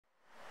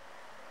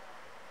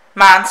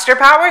Monster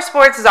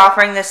Powersports is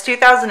offering this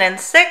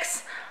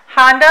 2006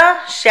 Honda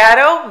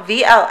Shadow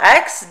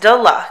VLX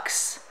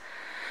Deluxe.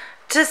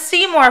 To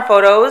see more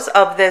photos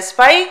of this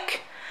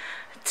bike,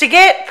 to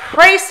get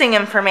pricing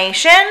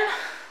information,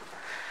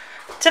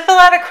 to fill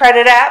out a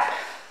credit app,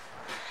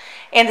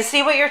 and to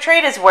see what your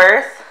trade is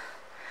worth,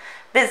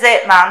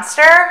 visit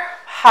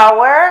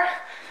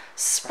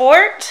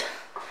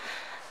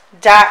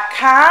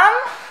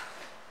monsterpowersport.com.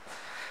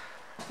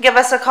 Give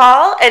us a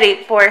call at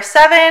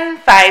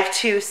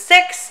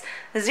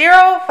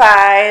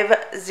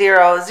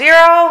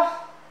 847-526-0500.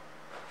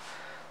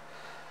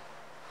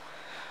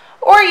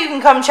 Or you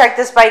can come check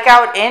this bike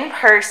out in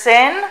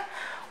person.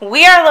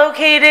 We are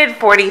located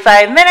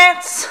 45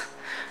 minutes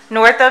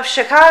north of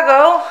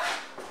Chicago.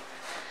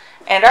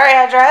 And our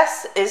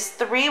address is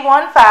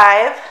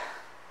 315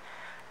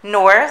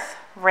 North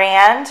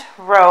Rand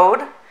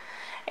Road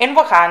in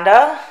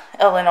Wauconda,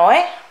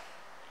 Illinois.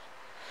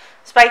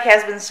 This bike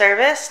has been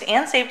serviced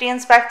and safety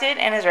inspected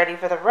and is ready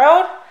for the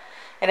road.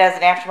 It has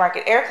an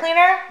aftermarket air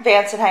cleaner,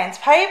 Vance & Hines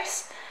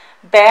pipes,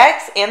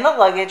 bags, and the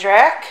luggage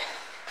rack.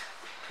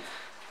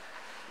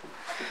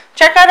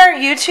 Check out our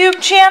YouTube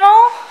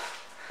channel.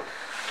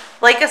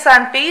 Like us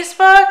on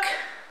Facebook.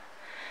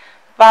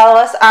 Follow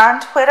us on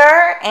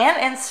Twitter and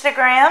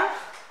Instagram.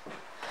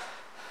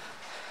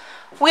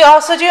 We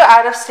also do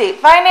out-of-state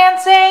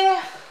financing.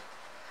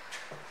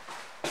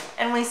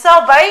 And we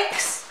sell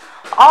bikes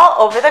all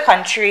over the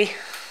country.